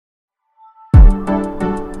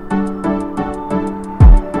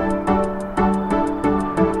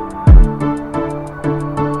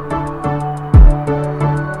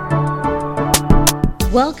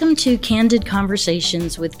to Candid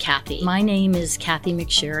Conversations with Kathy. My name is Kathy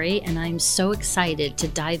McSherry, and I'm so excited to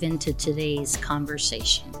dive into today's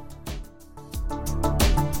conversation.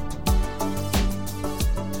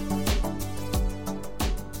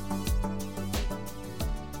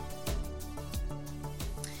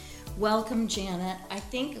 Welcome, Janet. I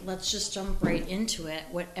think let's just jump right into it.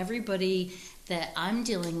 What everybody that I'm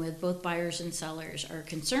dealing with, both buyers and sellers, are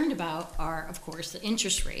concerned about are, of course, the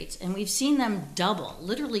interest rates. And we've seen them double,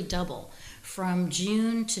 literally double, from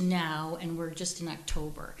June to now, and we're just in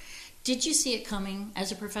October. Did you see it coming?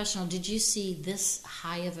 As a professional, did you see this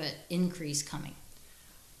high of an increase coming?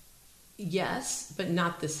 Yes, but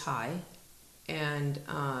not this high. And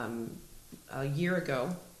a year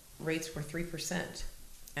ago, rates were 3%.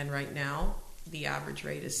 And right now, the average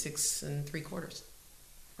rate is 6 3/4.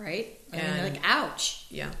 Right? And you're like, ouch.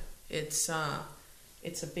 Yeah, it's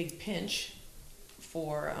a big pinch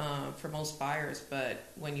for most buyers. But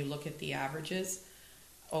when you look at the averages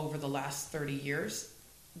over the last 30 years,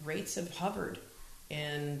 rates have hovered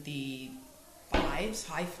in the fives,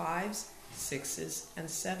 high fives, 6s, and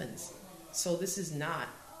 7s. So this is not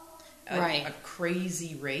a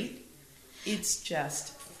crazy rate. It's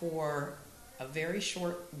just for a very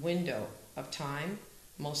short window of time,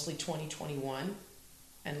 mostly 2021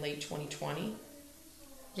 and late 2020,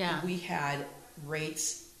 we had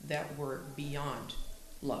rates that were beyond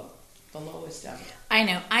low, the lowest ever. I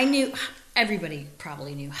know. I knew, everybody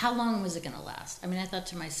probably knew. How long was it going to last? I mean, I thought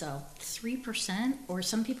to myself, 3%? Or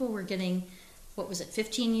some people were getting,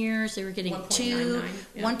 15 years? They were getting 2,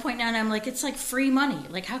 1.9. I'm like, it's like free money.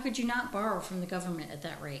 Like, how could you not borrow from the government at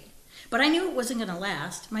that rate? But I knew it wasn't going to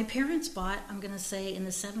last. My parents bought, I'm going to say, in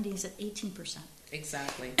the 70s at 18%.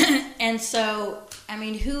 Exactly. And so, I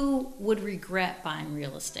mean, who would regret buying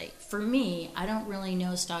real estate? For me, I don't really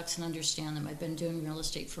know stocks and understand them. I've been doing real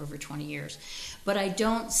estate for over 20 years. But I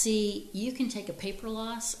don't see, you can take a paper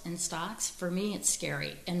loss in stocks. For me, it's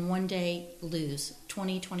scary. And one day lose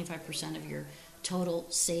 20, 25% of your total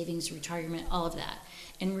savings, retirement, all of that.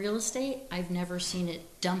 In real estate, I've never seen it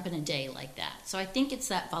dump in a day like that. So I think it's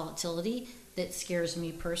that volatility that scares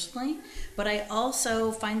me personally. But I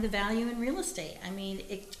also find the value in real estate. I mean,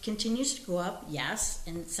 it continues to go up, yes.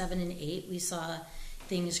 In 7 and 8, we saw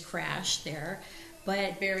things crash there.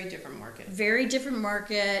 But very different market. Very different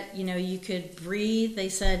market. You know, you could breathe. They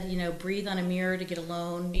said, breathe on a mirror to get a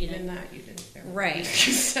loan. Even that you didn't. Right.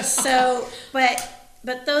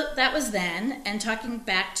 But that was then, and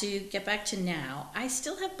get back to now, I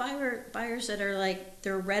still have buyers that are like,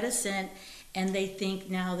 they're reticent, and they think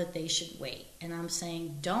now that they should wait. And I'm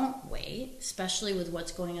saying, don't wait, especially with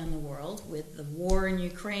what's going on in the world, with the war in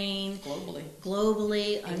Ukraine.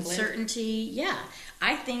 Globally, England. Uncertainty. Yeah.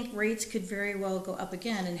 I think rates could very well go up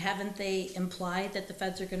again, and haven't they implied that the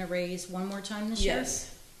feds are going to raise one more time this year?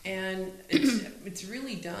 Yes. And it's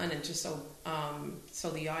really done, and just so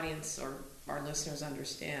the audience or our listeners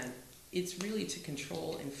understand, it's really to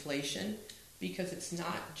control inflation, because it's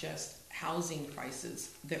not just housing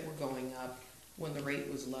prices that were going up when the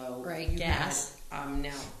rate was low. Right, gas.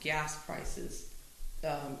 Now gas prices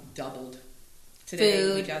doubled. Today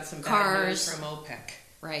Food, we got some cars bad news from OPEC,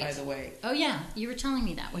 right. By the way. Oh yeah, you were telling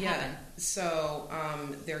me that. What happened? So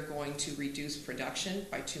they're going to reduce production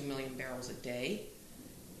by 2 million barrels a day.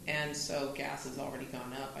 And so gas has already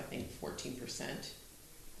gone up, I think, 14%.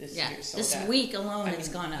 This year. So this week alone it's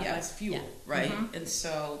gone up. Yeah, it's fuel, right? Mm-hmm. And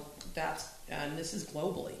so and this is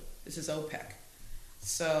globally. This is OPEC.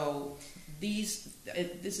 So this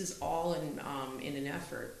is all in an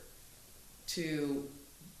effort to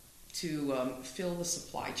fill the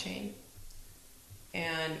supply chain.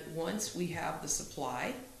 And once we have the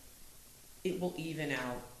supply, it will even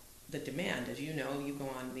out the demand. As you know, you go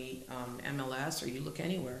on the MLS or you look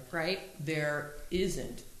anywhere. Right. There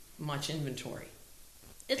isn't much inventory.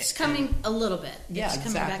 It's coming a little bit. It's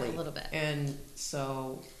coming back a little bit. And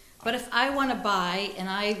so... But if I want to buy, and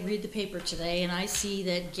I read the paper today, and I see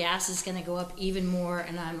that gas is going to go up even more,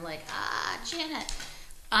 and I'm like, Janet,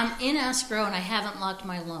 I'm in escrow, and I haven't locked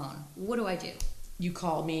my loan. What do I do? You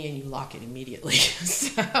call me, and you lock it immediately.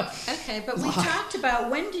 Okay, but we talked about,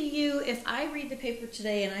 when do you, if I read the paper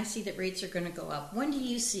today, and I see that rates are going to go up, when do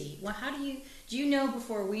you see? Well, do you know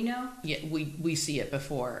before we know? Yeah, we see it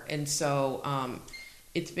before. And so...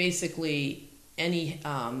 it's basically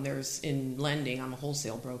there's in lending, I'm a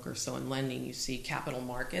wholesale broker, so in lending you see capital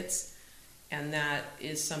markets, and that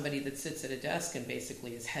is somebody that sits at a desk and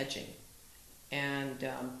basically is hedging and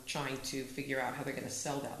trying to figure out how they're going to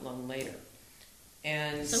sell that loan later.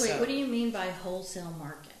 And so wait, what do you mean by wholesale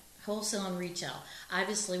market? Wholesale and retail.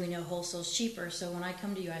 Obviously we know wholesale's cheaper, so when I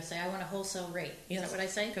come to you I say I want a wholesale rate. Is that what I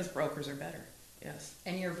say? Because brokers are better. Yes.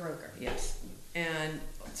 And you're a broker. Yes. And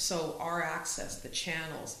so our access, the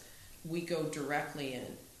channels, we go directly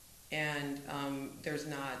in. And there's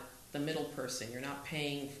not the middle person. You're not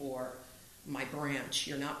paying for my branch.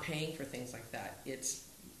 You're not paying for things like that. It's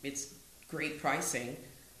great pricing,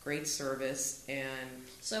 great service, and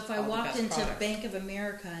so if I walked into Bank of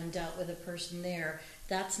America and dealt with a person there,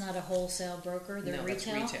 that's not a wholesale broker. They're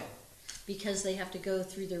retail. That's retail. Because they have to go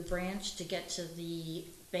through their branch to get to the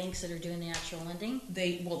banks that are doing the actual lending?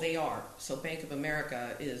 They are. So Bank of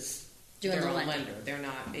America is their own lender. They're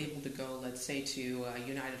not able to go, let's say, to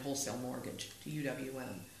United Wholesale Mortgage, to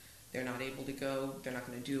UWM. They're not able to go, they're not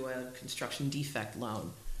going to do a construction defect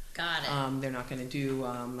loan. Got it. They're not going to do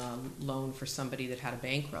a loan for somebody that had a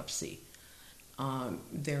bankruptcy.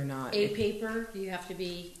 They're not... paper? Do you have to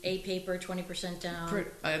be paper, 20% down?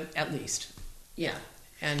 At least. Yeah.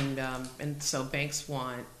 And so banks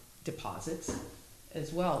want deposits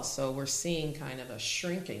as well. So we're seeing kind of a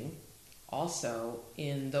shrinking also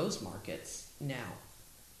in those markets now,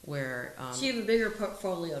 where so you have a bigger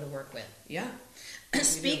portfolio to work with. Yeah.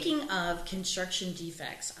 Speaking of construction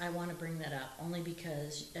defects, I want to bring that up only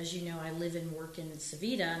because, as you know, I live and work in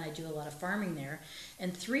Savita and I do a lot of farming there,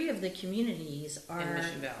 and 3 of the communities are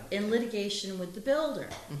in litigation with the builder,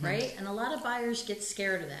 right? And a lot of buyers get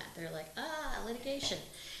scared of that. They're like, litigation.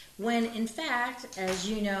 When in fact, as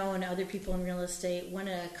you know, and other people in real estate, when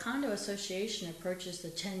a condo association approaches the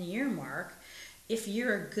 10-year mark, if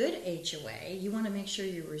you're a good HOA, you want to make sure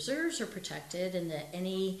your reserves are protected and that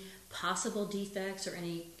any possible defects or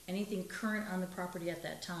anything current on the property at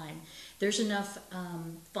that time, there's enough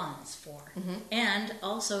funds for. And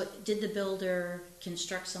also, did the builder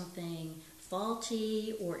construct something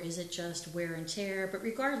faulty, or is it just wear and tear? But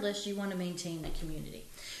regardless, you want to maintain the community.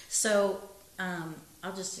 So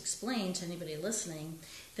I'll just explain to anybody listening,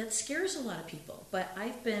 that scares a lot of people. But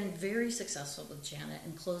I've been very successful with Janet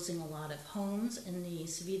in closing a lot of homes in the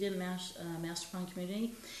Savita Master Plan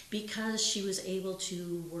community because she was able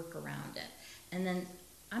to work around it. And then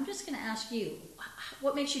I'm just going to ask you,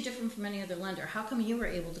 what makes you different from any other lender? How come you were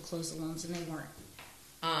able to close the loans and they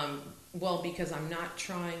weren't? Well, because I'm not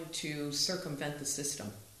trying to circumvent the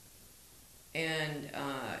system.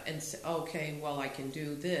 And say, okay, well, I can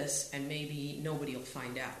do this, and maybe nobody will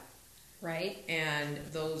find out. Right. And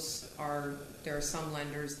there are some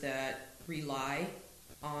lenders that rely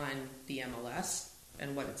on the MLS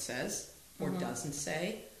and what it says or doesn't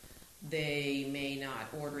say. They may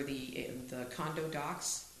not order the condo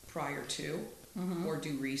docs prior to or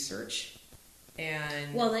do research.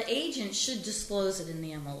 And well, the agent should disclose it in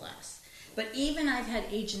the MLS. But even I've had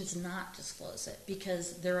agents not disclose it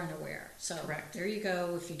because they're unaware. So correct. There you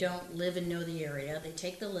go. If you don't live and know the area, they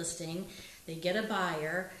take the listing, they get a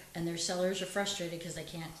buyer, and their sellers are frustrated because they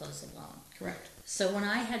can't close the loan. Correct. So when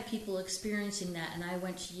I had people experiencing that and I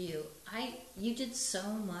went to you, you did so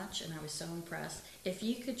much and I was so impressed. If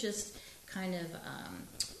you could just kind of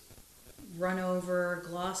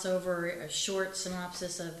gloss over a short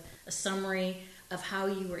synopsis of a summary of how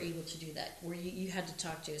you were able to do that, where you had to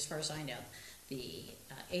talk to, as far as I know, the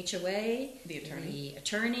HOA, the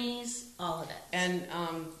attorneys, all of it.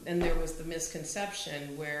 And there was the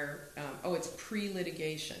misconception where, it's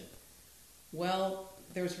pre-litigation. Well,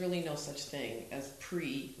 there's really no such thing as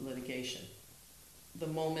pre-litigation. The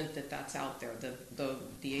moment that's out there, the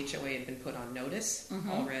HOA had been put on notice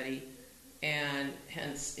already, and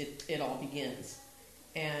hence it all begins.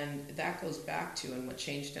 And that goes back to, and what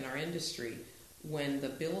changed in our industry, when the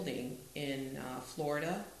building in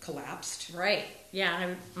Florida collapsed. Right.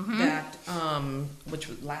 Yeah. That, which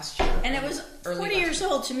was last year. And it was 40 years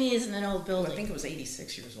old. To me, isn't an old building. I think it was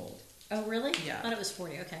 86 years old. Oh, really? Yeah. I thought it was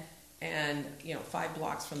 40. Okay. And, 5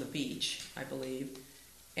 blocks from the beach, I believe.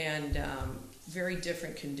 And very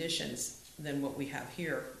different conditions than what we have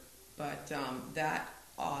here. But that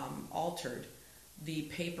altered the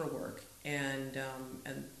paperwork and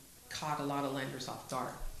caught a lot of lenders off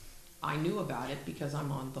guard. I knew about it because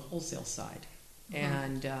I'm on the wholesale side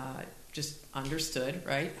and just understood,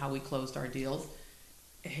 right, how we closed our deals.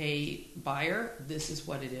 Hey, buyer, this is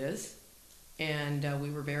what it is. And we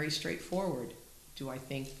were very straightforward. Do I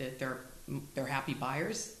think that they're happy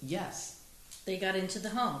buyers? Yes. They got into the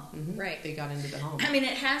home, right? They got into the home. I mean,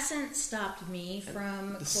 it hasn't stopped me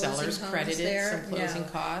from the closing sellers homes credited there. some closing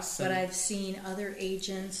costs. But I've seen other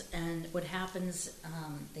agents, and what happens,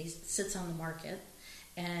 they sits on the market,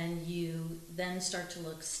 and you then start to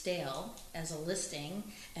look stale as a listing,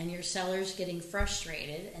 and your seller's getting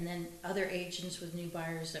frustrated, and then other agents with new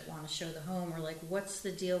buyers that want to show the home are like, what's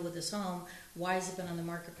the deal with this home? Why has it been on the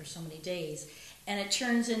market for so many days? And it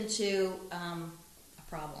turns into a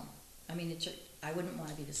problem. I mean, I wouldn't want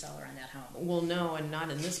to be the seller on that home. Well, no, and not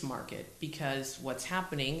in this market, because what's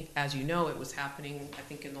happening, as you know, it was happening, I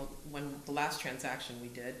think, when the last transaction we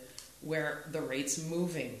did, where the rate's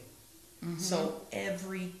moving. Mm-hmm. So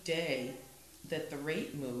every day that the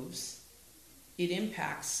rate moves, it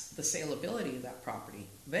impacts the saleability of that property,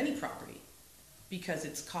 of any property, because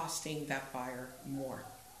it's costing that buyer more.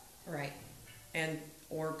 Right. And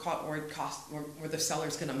or the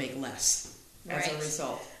seller's going to make less as a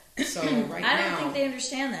result. So right now, I don't think they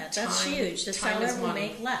understand that. That's huge. The seller will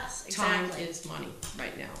make less. Exactly. Time is money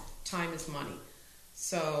right now. Time is money.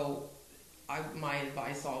 So my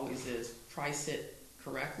advice always is price it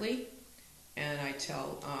correctly. And I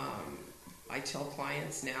tell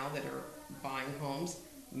clients now that are buying homes,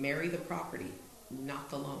 marry the property, not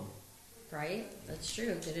the loan. Right. That's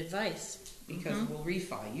true. Good advice. Because we'll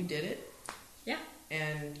refi. You did it. Yeah.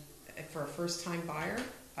 And for a first-time buyer,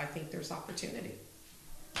 I think there's opportunity.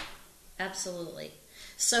 Absolutely.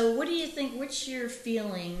 So what do you think, what's your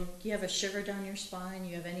feeling? Do you have a shiver down your spine?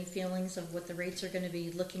 You have any feelings of what the rates are going to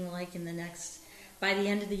be looking like by the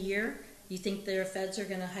end of the year? You think the feds are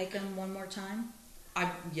going to hike them one more time?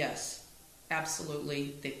 Yes,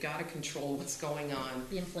 absolutely. They've got to control what's going on.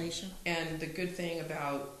 The inflation. And the good thing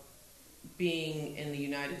about being in the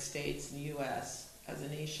United States and the U.S. as a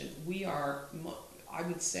nation, we are, I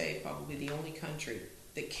would say, probably the only country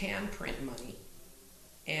that can print money.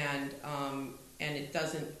 And it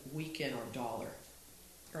doesn't weaken our dollar.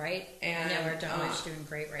 Right. And our dollar's doing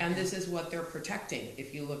great right now. And this is what they're protecting.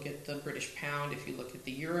 If you look at the British pound, if you look at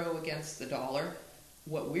the euro against the dollar,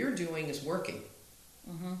 what we're doing is working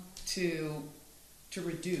to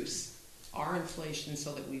reduce our inflation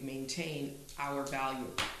so that we maintain our value.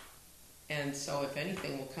 And so if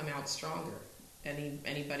anything, we'll come out stronger.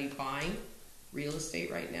 Anybody buying real estate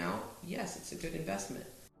right now, yes, it's a good investment.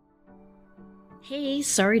 Hey,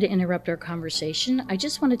 sorry to interrupt our conversation. I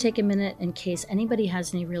just want to take a minute in case anybody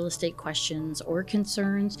has any real estate questions or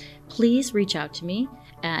concerns. Please reach out to me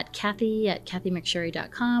at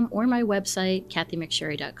Kathy@kathymcsherry.com or my website,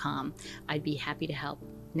 kathymcsherry.com. I'd be happy to help.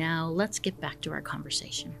 Now, let's get back to our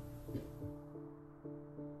conversation.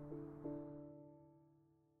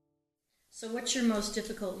 So what's your most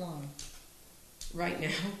difficult loan? Right now,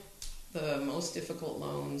 the most difficult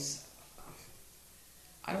loans,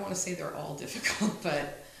 I don't want to say they're all difficult,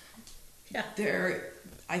 but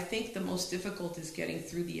I think the most difficult is getting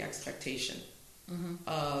through the expectation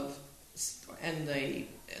of and the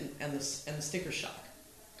sticker shock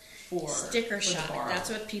for sticker shock. That's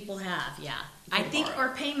what people have. Yeah, I think or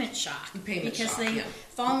payment shock because they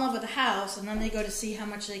fall in love with a house and then they go to see how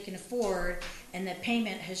much they can afford, and the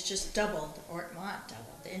payment has just doubled, or not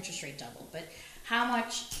doubled, the interest rate doubled, but how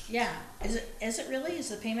much? Yeah, is it really? Is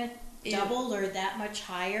the payment doubled or that much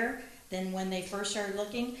higher than when they first started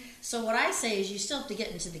looking? So what I say is you still have to get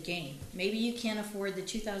into the game. Maybe you can't afford the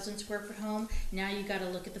 2,000 square foot home. Now you got to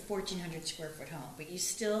look at the 1,400 square foot home. But you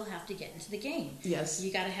still have to get into the game. Yes.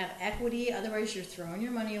 You got to have equity. Otherwise, you're throwing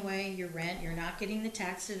your money away, your rent. You're not getting the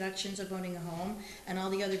tax deductions of owning a home and all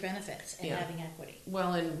the other benefits and having equity.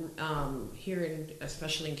 Well, and here,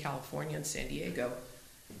 especially in California and San Diego,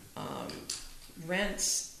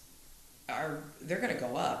 rents they're going to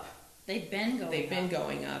go up. They've been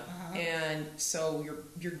going up, and so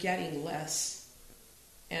you're getting less.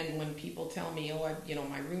 And when people tell me,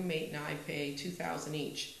 my roommate and I pay $2,000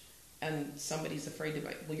 each, and somebody's afraid to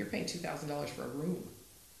buy, well, you're paying $2,000 for a room.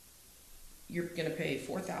 You're going to pay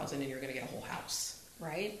 $4,000, and you're going to get a whole house,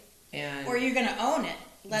 right? Or you're going to own it,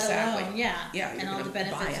 let alone and all the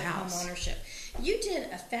benefits of home ownership. You did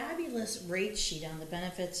a fabulous rate sheet on the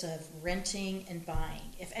benefits of renting and buying.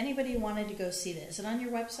 If anybody wanted to go see that, is it on your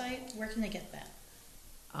website? Where can they get that?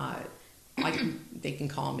 They can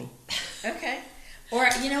call me. Okay. Or,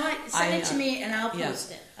 you know what? Send it to me and I'll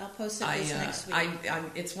post it. I'll post it this next week.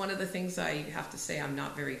 It's one of the things I have to say I'm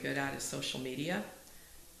not very good at is social media.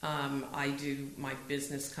 My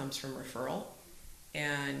business comes from referral.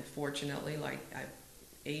 And fortunately, I have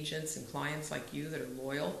agents and clients like you that are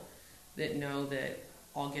loyal, that know that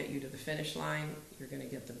I'll get you to the finish line. You're going to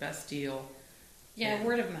get the best deal. Yeah,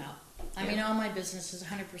 word of mouth. I mean, all my business is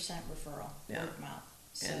 100% referral, word of mouth.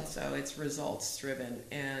 And so it's results driven.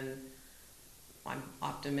 And I'm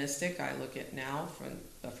optimistic. I look at now for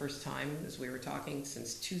the first time, as we were talking,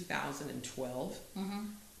 since 2012,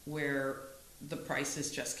 where the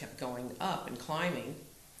prices just kept going up and climbing.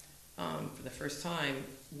 For the first time,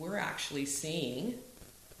 we're actually seeing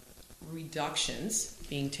reductions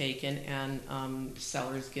being taken and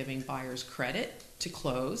sellers giving buyers credit to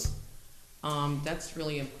close. That's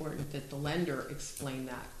really important that the lender explain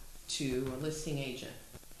that to a listing agent.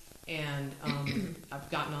 And I've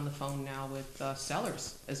gotten on the phone now with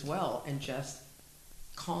sellers as well and just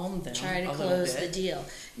calm them Try to a little close bit. the deal.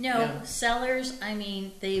 No, sellers, I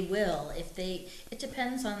mean, they will. It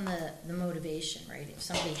depends on the motivation, right? If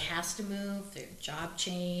somebody has to move, their job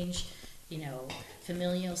change,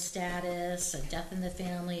 familial status, a death in the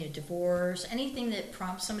family, a divorce, anything that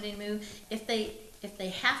prompts somebody to move, if they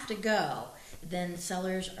have to go, then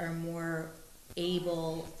sellers are more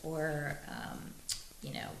able or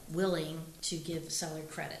willing to give seller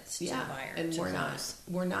credits to the buyer. And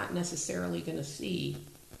we're not necessarily going to see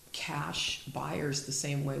cash buyers the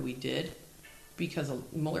same way we did, because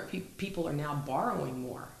more people are now borrowing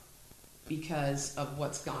more because of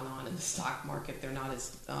what's gone on in the stock market. They're not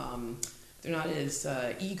as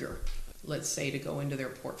eager, let's say, to go into their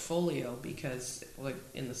portfolio, because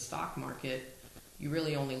in the stock market, you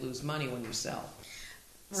really only lose money when you sell.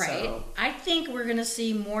 Right. So, I think we're going to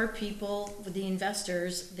see more people, the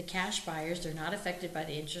investors, the cash buyers, they're not affected by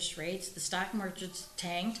the interest rates. The stock market's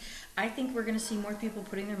tanked. I think we're going to see more people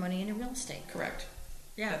putting their money into real estate. correct.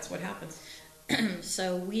 Yeah. That's what happens.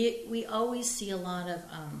 So we always see a lot of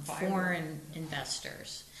foreign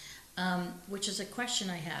investors, which is a question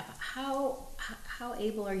I have. How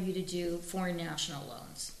able are you to do foreign national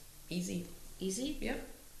loans? Easy. Easy? Yep.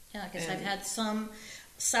 Yeah, because I've had some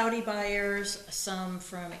Saudi buyers, some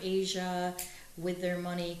from Asia with their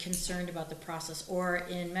money concerned about the process, or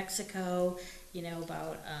in Mexico,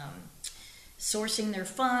 about sourcing their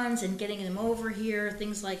funds and getting them over here,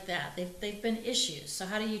 things like that. They've been issues. So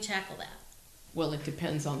how do you tackle that? Well, it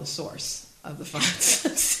depends on the source of the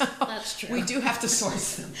funds. So That's true. we do have to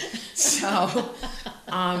source them. So,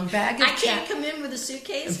 bag of I can't come in with a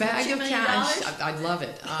suitcase. bag for $2 of million. cash. I'd love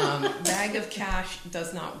it. Bag of cash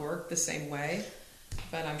does not work the same way,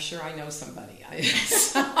 but I'm sure I know somebody.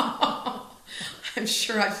 I'm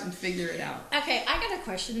sure I can figure it out. Okay, I got a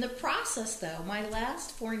question. The process, though, my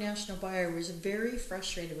last foreign national buyer was very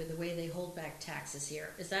frustrated with the way they hold back taxes here.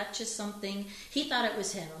 Is that just something, he thought it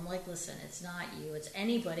was him. I'm like, listen, it's not you. It's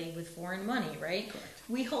anybody with foreign money, right? Correct.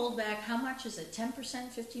 We hold back, how much is it, 10%,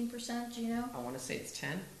 15%, do you know? I want to say it's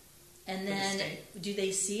 10. And For the then, state. do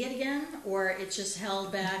they see it again, or it's just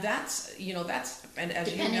held back? That's, and as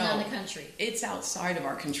Depending you know, on the country. it's outside of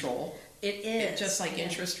our control. It is. Just like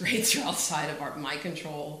interest rates are outside of my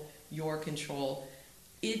control, your control.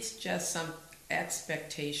 It's just some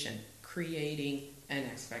expectation, creating an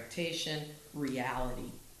expectation,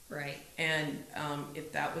 reality. Right. And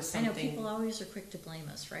if that was I know something... people always are quick to blame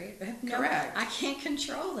us, right? Correct. I can't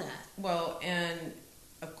control that. Well, and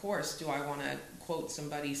of course, do I want to quote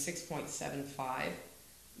somebody 6.75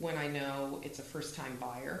 when I know it's a first-time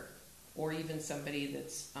buyer, or even somebody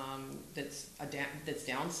that's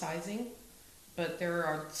downsizing? But there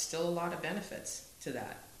are still a lot of benefits to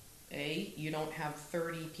that. You don't have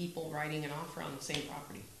 30 people writing an offer on the same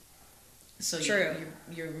property. So True.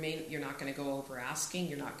 You're not going to go over asking.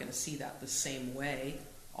 You're not going to see that the same way,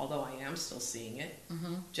 although I am still seeing it,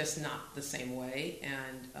 just not the same way.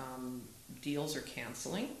 And deals are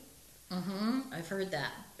canceling. I've heard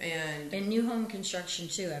that. And In new home construction,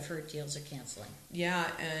 too, I've heard deals are canceling. yeah,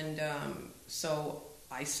 and so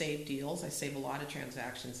I save deals. I save a lot of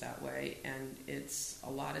transactions that way, and it's a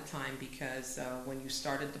lot of time because when you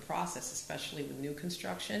started the process, especially with new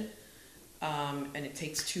construction, and it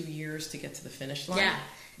takes 2 years to get to the finish line. Yeah,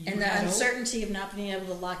 you and the had uncertainty of not being able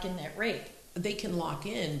to lock in that rate. They can lock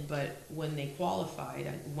in, but when they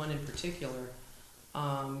qualified, one in particular,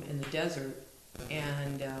 in the desert,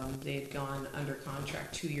 and they had gone under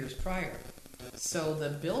contract 2 years prior. So the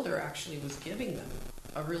builder actually was giving them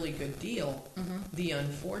a really good deal. The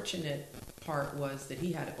unfortunate part was that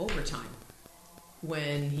he had overtime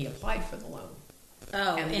when he applied for the loan.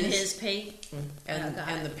 Oh, And in this- his pay? And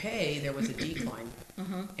the pay, there was a decline.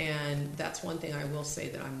 And that's one thing I will say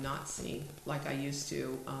that I'm not seeing like I used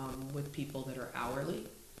to with people that are hourly.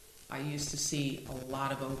 I used to see a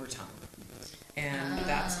lot of overtime. And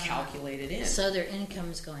that's calculated in. So their income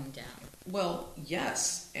is going down. Well,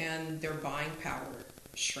 yes, and their buying power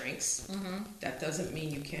shrinks. That doesn't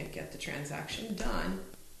mean you can't get the transaction done.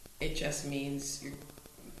 It just means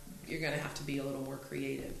you're going to have to be a little more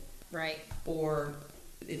creative. Right. Or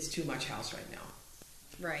it's too much house right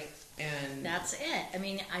now. Right. And That's it. I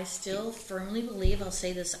mean, I still firmly believe, I'll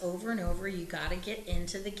say this over and over, you got to get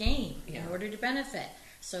into the game in order to benefit.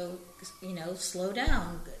 So, slow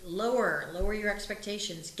down, lower your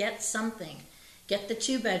expectations, get something. Get the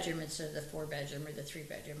 2-bedroom instead of the 4-bedroom or the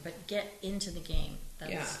 3-bedroom, but get into the game.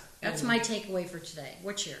 That's my takeaway for today.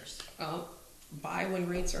 What's yours? Buy when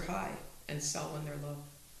rates are high and sell when they're low.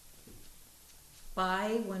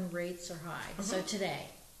 Buy when rates are high. So today.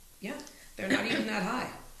 Yeah, they're not even that high.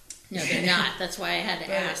 No, they're not. That's why I had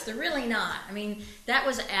to ask. They're really not. I mean, that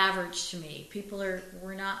was average to me.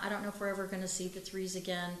 We're not, I don't know if we're ever going to see the 3s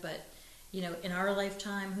again, but, in our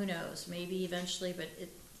lifetime, who knows? Maybe eventually, but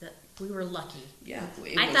we were lucky. Yeah.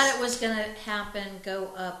 I thought it was going to go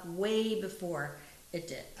up way before it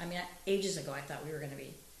did. I mean, ages ago, I thought we were going to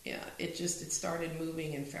be. Yeah, it started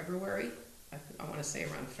moving in February. I want to say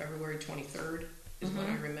around February 23rd is when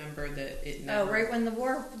I remember that it never... Oh, right when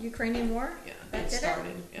the Ukrainian war? Yeah, it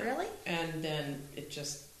started. Yeah. Really? And then it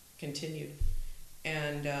just continued.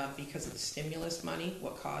 And because of the stimulus money,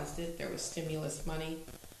 what caused it? There was stimulus money.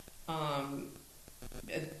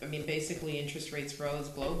 Basically interest rates rose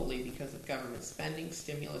globally because of government spending,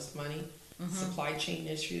 stimulus money, supply chain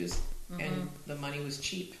issues, and the money was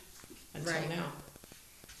cheap until now.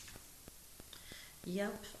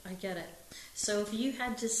 Yep, I get it. So if you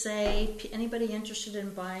had to say, anybody interested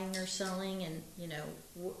in buying or selling, and,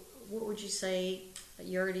 what would you say?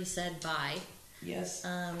 You already said buy. Yes.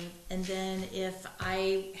 And then if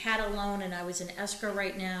I had a loan and I was in escrow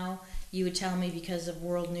right now, you would tell me because of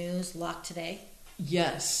world news, lock today?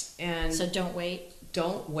 Yes. And so don't wait?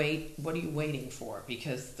 Don't wait. What are you waiting for?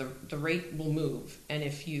 Because the rate will move. And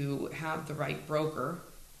if you have the right broker,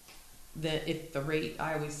 then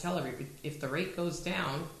I always tell everybody, if the rate goes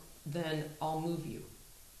down, then I'll move you.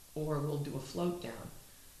 Or we'll do a float down.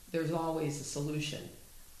 There's always a solution.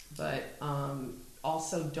 But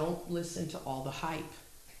also don't listen to all the hype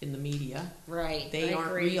in the media. Right. They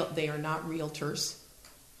aren't real. They are not realtors,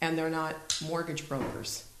 and they're not mortgage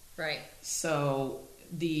brokers. Right. So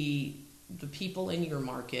the people in your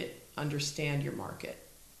market understand your market,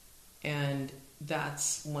 and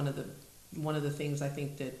that's one of the things I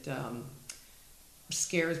think that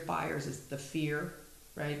scares buyers is the fear.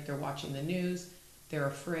 Right? They're watching the news. They're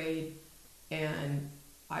afraid, and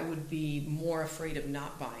I would be more afraid of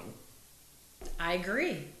not buying. I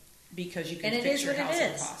agree. Because you can fix your housing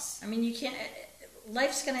costs. I mean, you can't.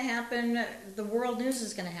 Life's going to happen. The world news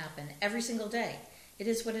is going to happen every single day. It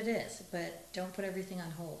is what it is. But don't put everything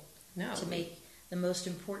on hold. No. To make the most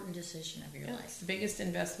important decision of your life. It's the biggest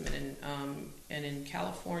investment and in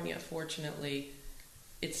California, fortunately,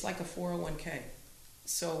 it's like a 401k.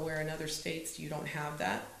 So where in other states you don't have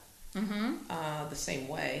that the same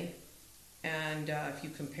way. And if you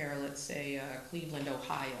compare, let's say, Cleveland,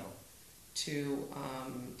 Ohio, to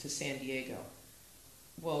San Diego,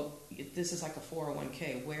 well, this is like a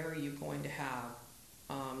 401k. Where are you going to have,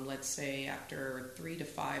 let's say, after 3 to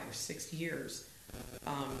 5 or 6 years,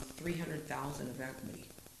 $300,000 of equity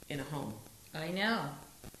in a home? I know.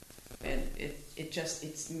 And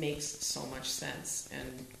it makes so much sense.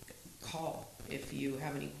 And call if you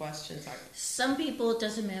have any questions. Some people, it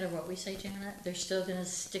doesn't matter what we say, Janet, they're still going to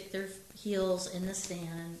stick their heels in the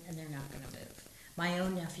sand and they're not going to move. My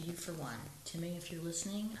own nephew, for one. Timmy, if you're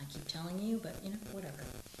listening, I keep telling you, but, whatever.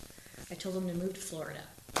 I told him to move to Florida.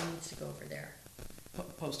 He needs to go over there.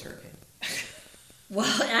 Post-hurricane.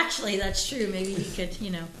 Well, actually, that's true. Maybe he could, who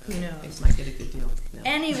knows. He might get a good deal. No.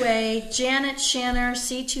 Anyway, Janet Shanner,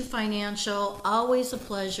 C2 Financial, always a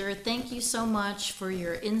pleasure. Thank you so much for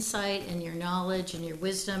your insight and your knowledge and your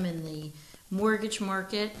wisdom in the mortgage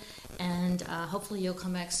market. And hopefully you'll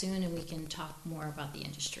come back soon and we can talk more about the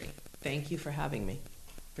industry. Thank you for having me.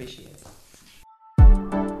 Appreciate it.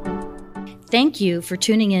 Thank you for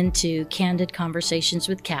tuning in to Candid Conversations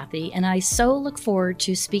with Kathy, and I so look forward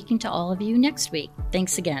to speaking to all of you next week.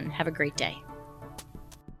 Thanks again. Have a great day.